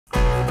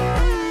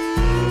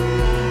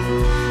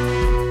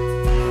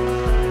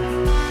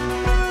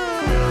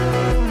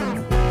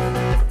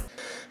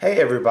Hey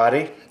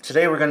everybody,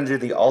 today we're going to do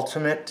the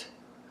ultimate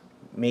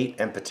meat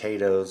and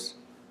potatoes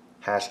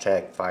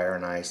 #fire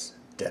and ice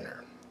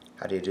dinner.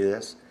 How do you do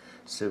this?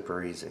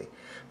 Super easy.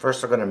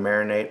 First we're going to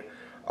marinate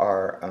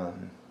our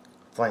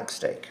flank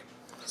steak.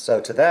 So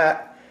to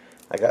that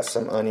I got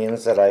some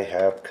onions that I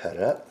have cut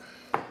up.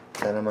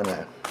 Then I'm going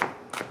to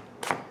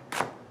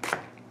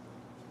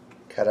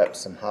cut up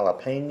some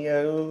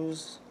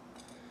jalapenos,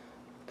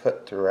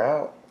 put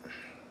throughout.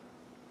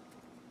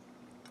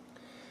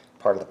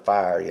 Part of the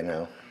fire, you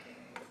know.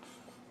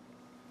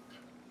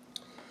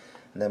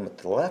 And then with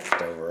the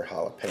leftover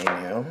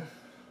jalapeno,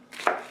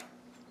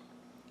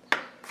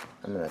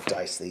 I'm going to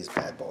dice these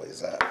bad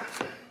boys up.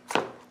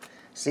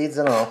 Seeds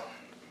and all,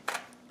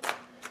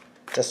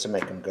 just to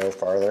make them go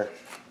farther,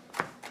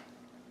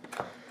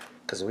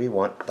 because we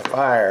want the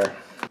fire.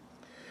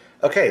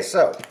 Okay,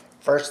 so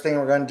first thing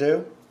we're going to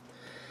do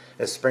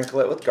is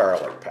sprinkle it with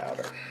garlic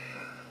powder.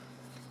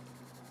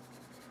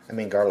 I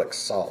mean garlic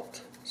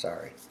salt,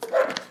 sorry.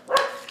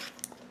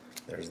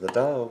 There's the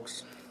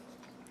dogs.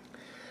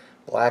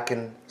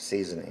 Blackened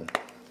seasoning.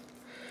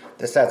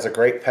 This adds a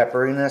great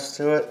pepperiness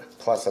to it,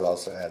 plus it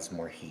also adds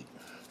more heat.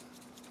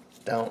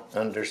 Don't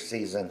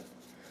under-season.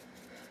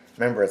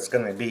 Remember, it's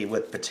going to be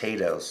with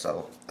potatoes,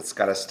 so it's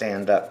got to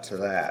stand up to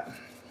that.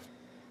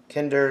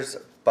 Kinder's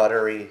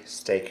Buttery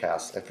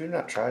Steakhouse. If you've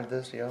not tried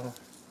this, y'all,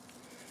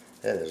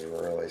 it is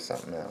really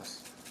something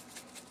else.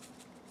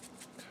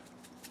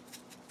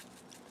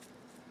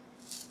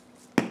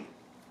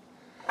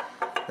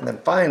 And then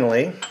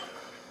finally,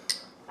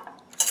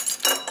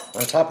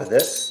 on top of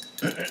this,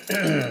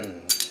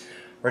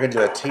 we're going to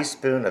do a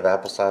teaspoon of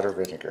apple cider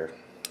vinegar.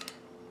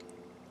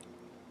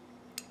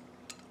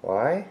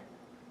 Why?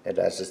 It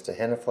adds just a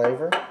hint of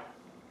flavor.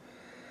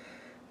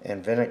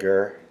 And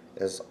vinegar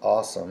is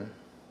awesome.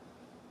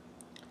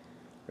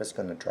 I'm just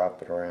going to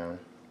drop it around.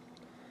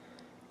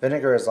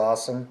 Vinegar is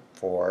awesome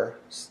for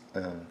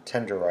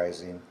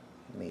tenderizing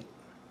meat.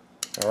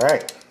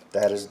 Alright,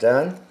 that is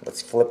done.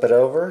 Let's flip it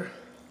over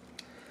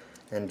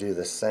and do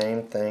the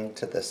same thing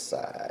to this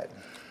side.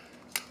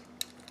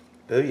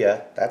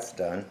 Booyah, that's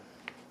done.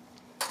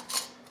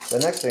 The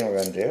next thing we're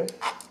going to do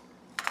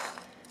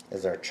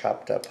is our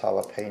chopped up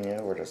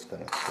jalapeno. We're just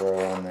going to throw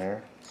on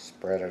there,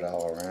 spread it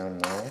all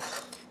around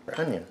nice. Our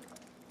onion,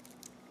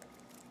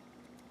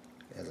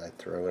 as I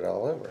throw it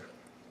all over.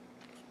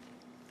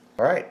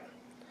 Alright,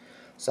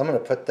 so I'm going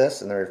to put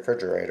this in the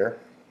refrigerator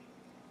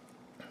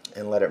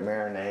and let it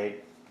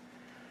marinate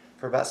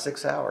for about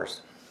 6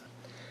 hours.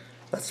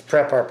 Let's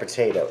prep our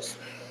potatoes.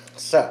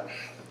 So,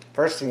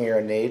 first thing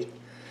you're going to need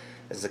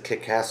is a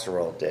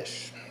casserole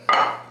dish.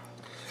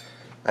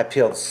 I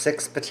peeled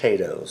 6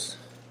 potatoes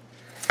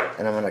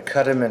and I'm going to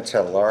cut them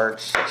into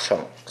large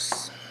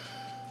chunks.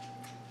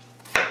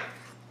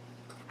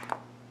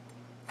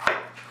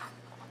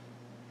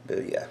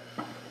 Booyah.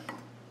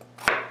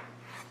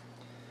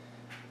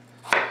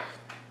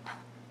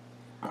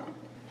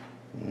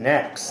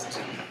 Next,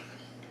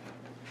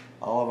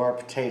 all of our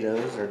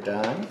potatoes are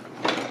done.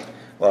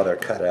 Well, they're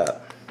cut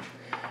up.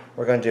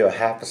 We're going to do a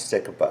half a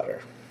stick of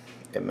butter.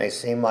 It may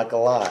seem like a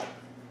lot,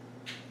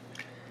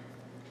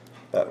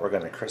 but we're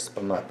going to crisp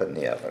them up in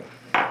the oven.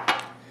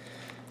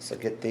 So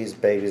get these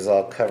babies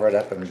all covered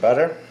up in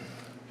butter.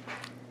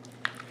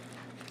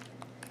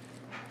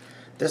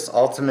 This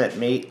ultimate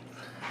meat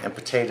and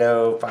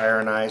potato fire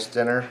and ice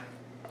dinner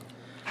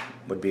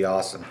would be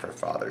awesome for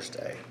Father's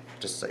Day,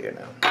 just so you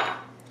know.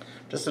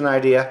 Just an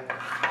idea.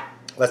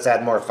 Let's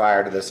add more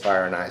fire to this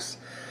fire and ice.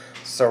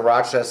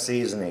 Sriracha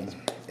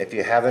seasoning. If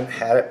you haven't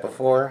had it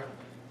before,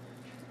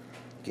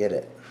 get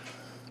it.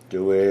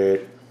 Do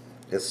it.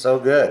 It's so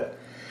good.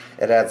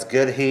 It adds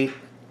good heat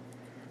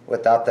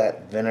without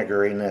that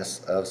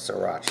vinegariness of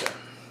sriracha.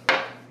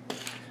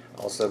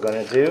 Also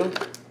going to do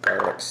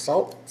garlic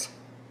salt.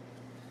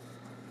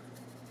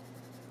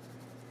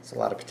 It's a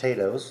lot of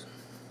potatoes.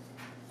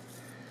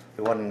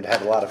 We want them to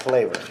have a lot of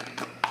flavor.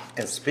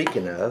 And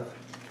speaking of,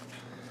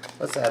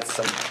 let's add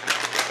some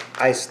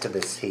ice to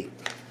this heat.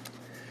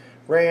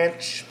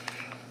 Ranch,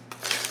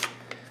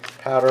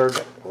 powdered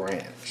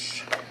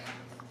ranch.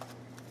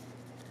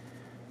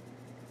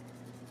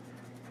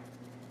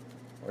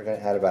 We're going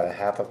to add about a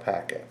half a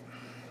packet.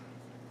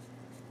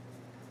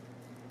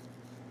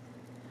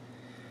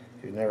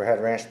 If you've never had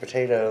ranch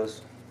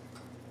potatoes,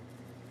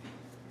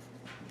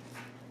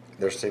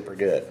 they're super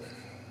good.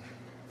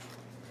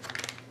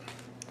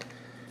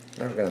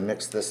 Now we're going to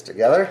mix this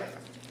together.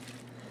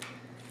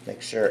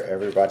 Make sure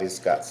everybody's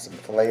got some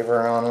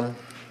flavor on them.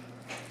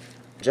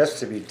 Just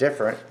to be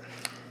different,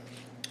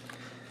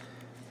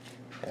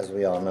 as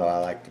we all know I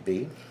like to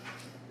be,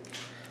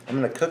 I'm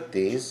going to cook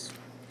these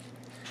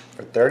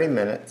for 30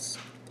 minutes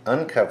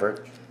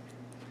uncovered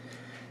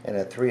in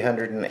a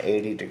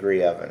 380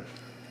 degree oven.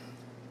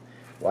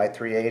 Why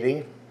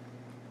 380?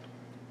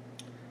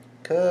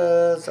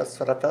 Because that's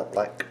what I felt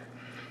like.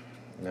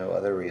 No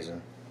other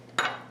reason.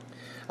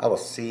 I will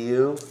see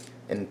you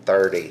in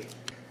 30.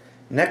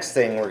 Next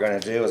thing we're going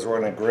to do is we're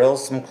going to grill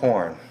some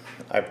corn.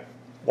 I've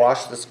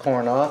washed this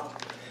corn off,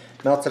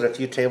 melted a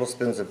few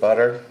tablespoons of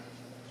butter,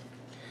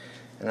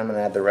 And I'm going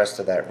to add the rest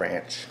of that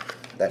ranch,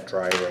 that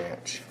dry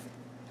ranch.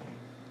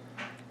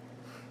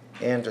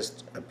 And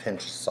just a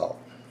pinch of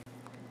salt.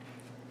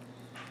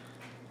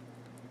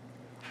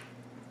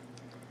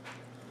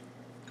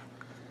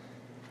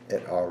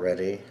 It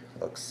already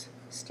looks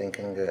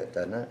stinking good,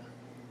 doesn't it?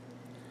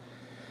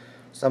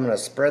 So I'm going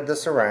to spread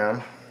this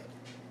around.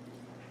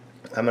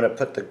 I'm going to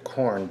put the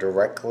corn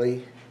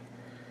directly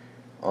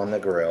on the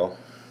grill.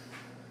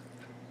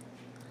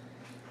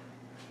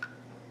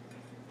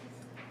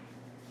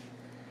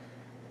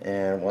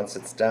 And once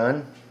it's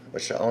done,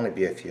 which should only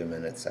be a few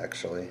minutes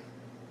actually,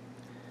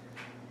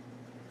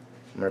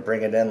 I'm going to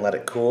bring it in, let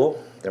it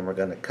cool, then we're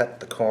going to cut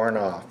the corn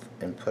off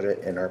and put it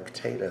in our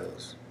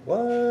potatoes.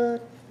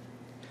 What?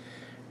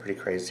 Pretty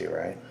crazy,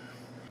 right?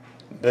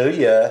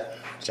 Booyah!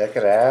 Check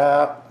it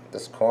out.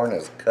 This corn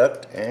is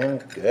cooked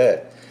and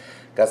good.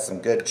 Got some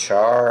good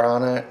char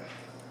on it.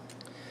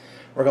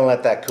 We're going to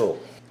let that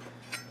cool.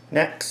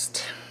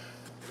 Next,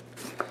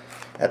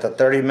 at the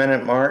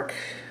 30-minute mark,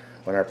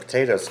 when our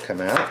potatoes come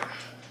out,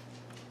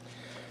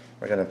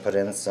 we're going to put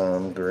in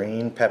some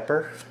green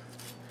pepper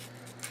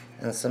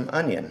and some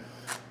onion.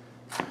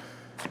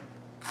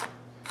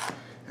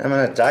 I'm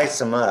going to dice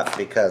them up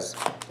because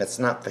it's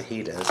not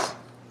fajitas.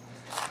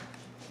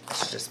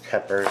 It's just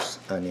peppers,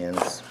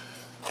 onions,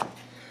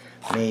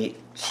 meat,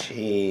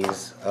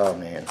 cheese. Oh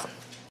man.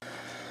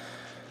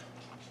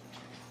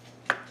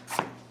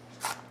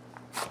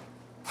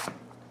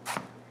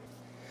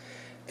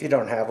 If you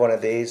don't have one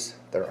of these,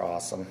 they're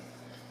awesome.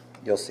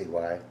 You'll see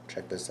why.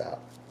 Check this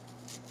out.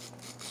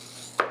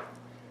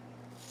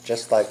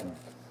 Just like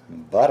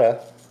butter,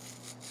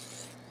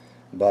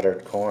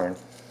 buttered corn.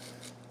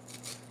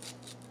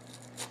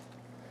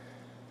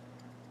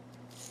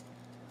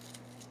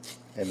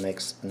 It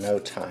makes no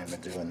time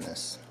of doing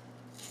this.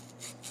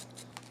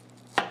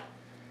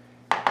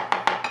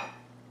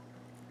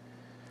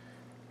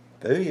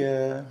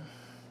 Booyah!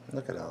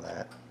 Look at all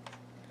that.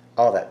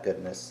 All that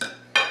goodness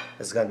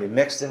is going to be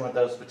mixed in with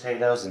those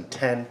potatoes in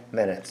 10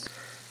 minutes.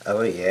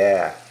 Oh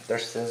yeah, they're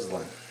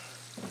sizzling.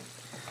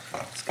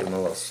 Let's give them a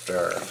little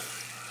stir.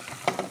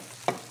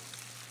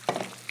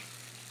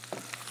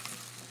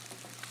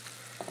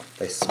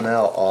 They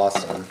smell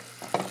awesome.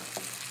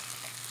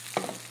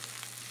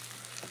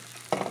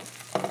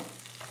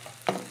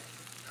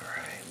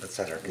 Alright, let's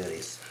add our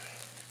goodies.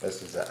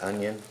 This is the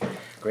onion,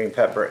 green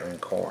pepper,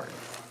 and corn.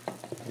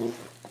 You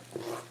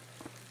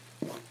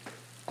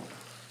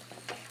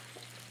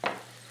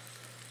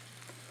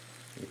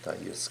thought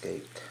you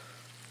escaped.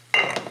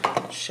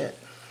 Shit.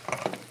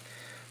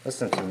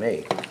 Listen to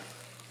me.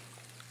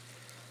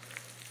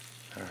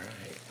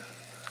 Alright.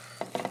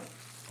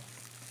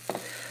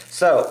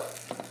 So,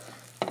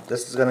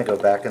 this is going to go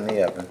back in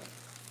the oven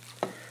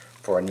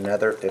for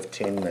another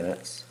 15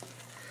 minutes.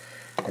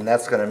 And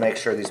that's going to make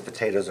sure these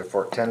potatoes are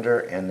fork tender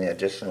and the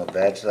additional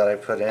veg that I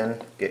put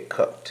in get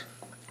cooked.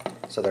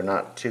 So they're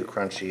not too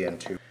crunchy and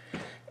too...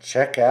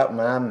 Check out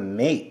my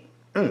meat.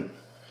 Now,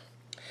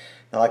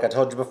 like I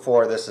told you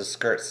before, this is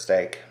skirt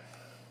steak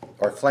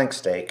or flank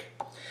steak.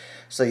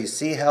 So you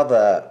see how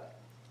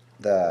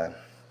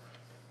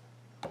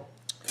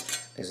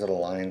these little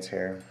lines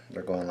here,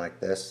 they're going like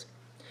this.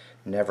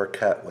 Never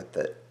cut with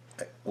it.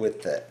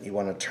 You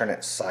want to turn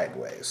it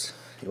sideways.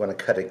 You want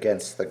to cut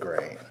against the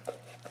grain.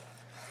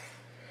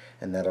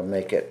 And that'll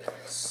make it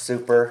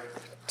super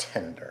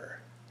tender.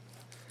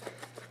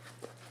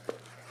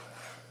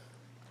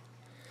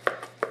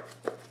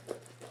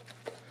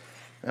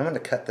 I'm going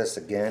to cut this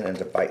again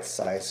into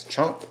bite-sized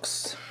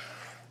chunks.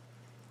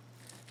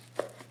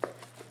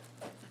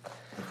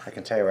 I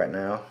can tell you right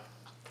now,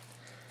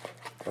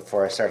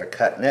 before I started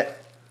cutting it,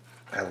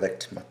 I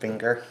licked my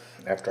finger.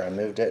 After I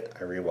moved it,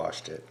 I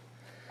re-washed it.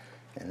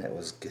 And it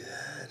was good.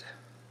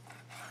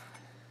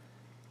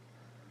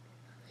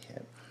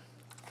 Yep.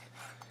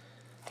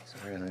 So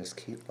we're going to just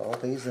keep all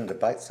these into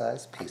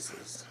bite-sized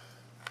pieces.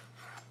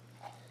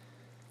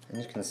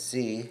 And you can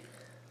see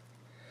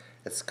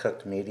it's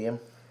cooked medium.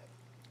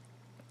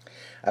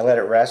 I let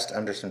it rest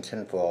under some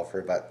tin foil for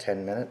about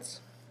 10 minutes,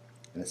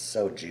 and it's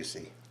so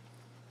juicy.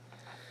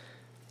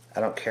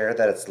 I don't care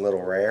that it's a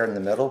little rare in the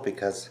middle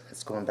because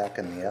it's going back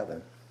in the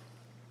oven.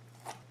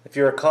 If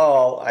you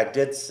recall, I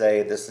did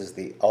say this is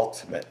the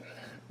ultimate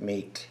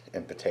meat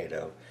and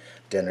potato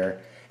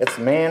dinner. It's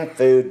man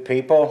food,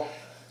 people.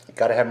 You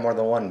gotta have more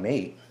than one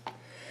meat.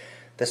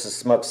 This is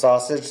smoked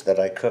sausage that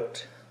I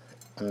cooked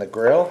on the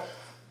grill,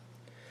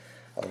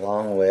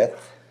 along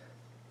with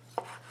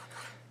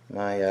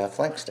my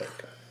flank steak.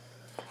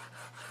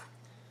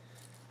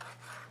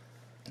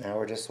 Now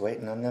we're just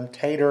waiting on them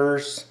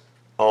taters.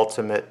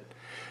 Ultimate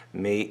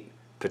meat,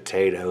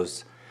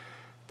 potatoes,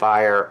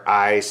 fire,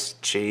 ice,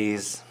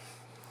 cheese.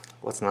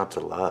 What's not to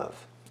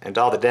love? And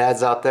to all the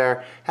dads out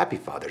there, happy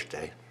Father's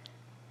Day.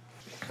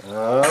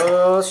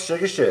 Oh,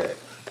 sugar shit.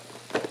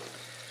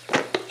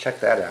 Check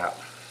that out.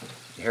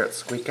 You hear it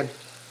squeaking?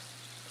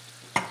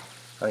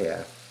 Oh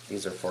yeah,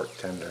 these are fork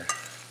tender.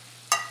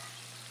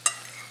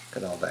 Look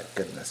at all that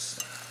goodness.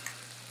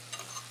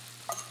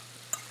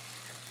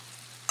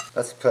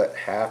 Let's put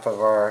half of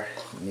our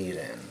meat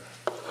in.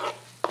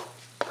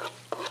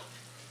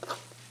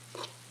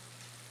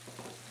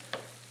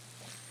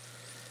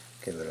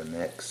 Give it a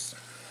mix.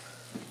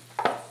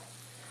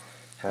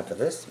 Half of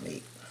this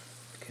meat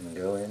can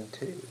go in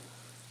too.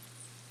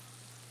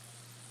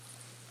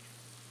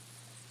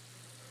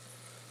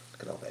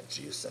 Look at all that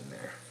juice in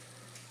there.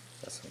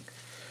 That's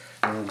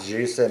some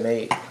juicy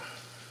meat.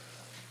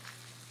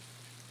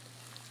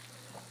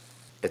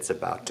 It's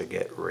about to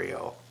get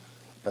real.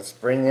 Let's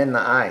bring in the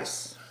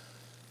ice.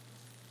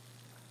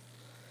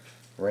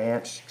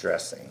 Ranch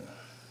dressing.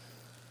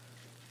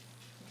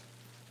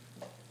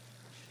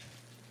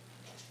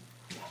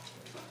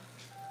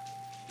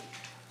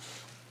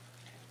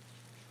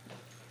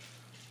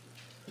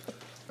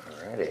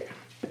 Alrighty.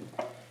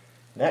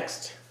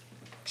 Next,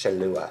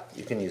 Cholula.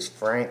 You can use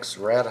Frank's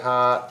Red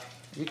Hot.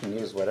 You can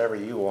use whatever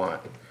you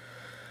want.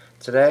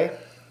 Today,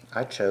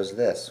 I chose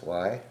this.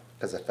 Why?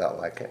 Because I felt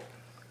like it.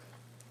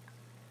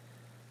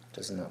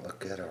 Doesn't that look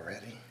good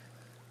already?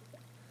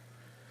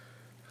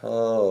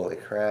 Holy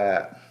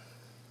crap.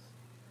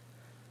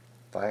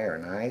 Fire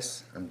and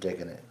ice. I'm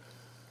digging it.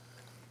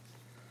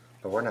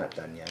 But we're not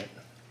done yet.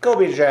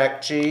 Colby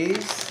Jack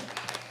cheese.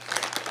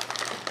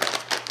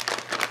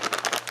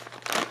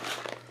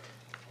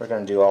 We're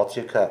going to do all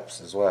 2 cups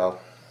as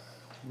well.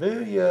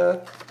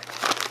 Booyah!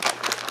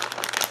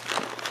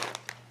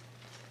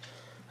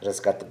 I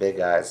just got the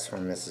big eyes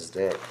from Mrs.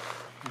 Dick.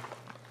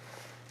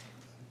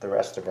 The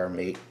rest of our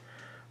meat,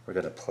 we're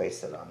going to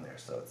place it on there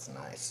so it's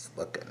nice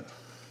looking.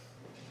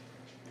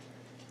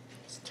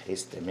 It's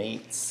tasty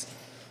meats.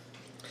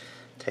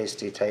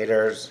 Tasty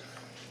taters.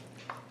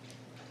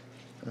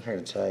 I'm here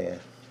to tell you,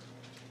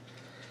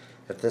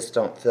 if this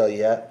don't fill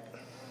you up,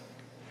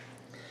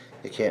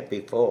 you can't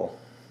be full.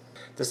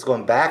 This is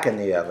going back in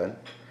the oven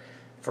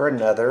for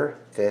another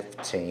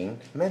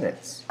 15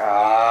 minutes.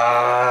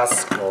 Ah,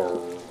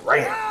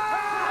 scram!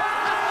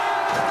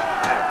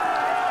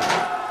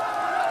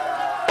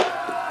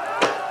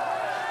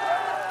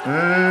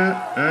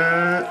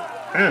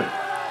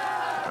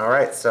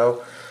 Alright,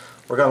 so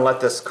we're going to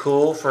let this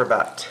cool for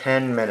about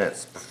 10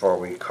 minutes before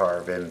we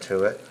carve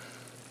into it.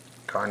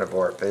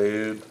 Carnivore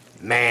food.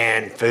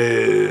 Man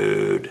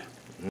food.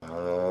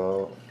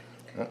 Oh.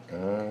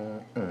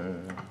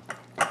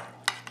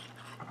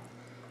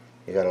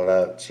 You gotta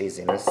love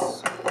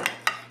cheesiness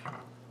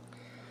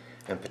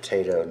and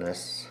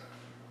potato-ness.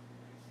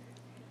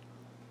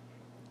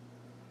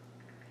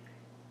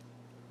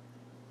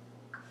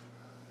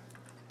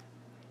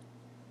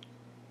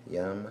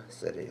 Yum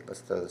City.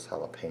 Let's throw this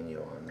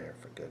jalapeno on there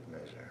for good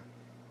measure.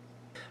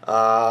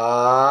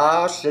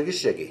 Shiggy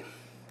shiggy.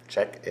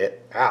 Check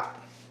it out.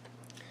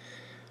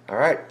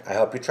 Alright, I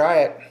hope you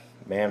try it.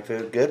 Man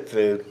food, good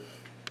food.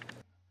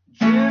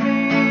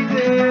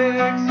 Jimmy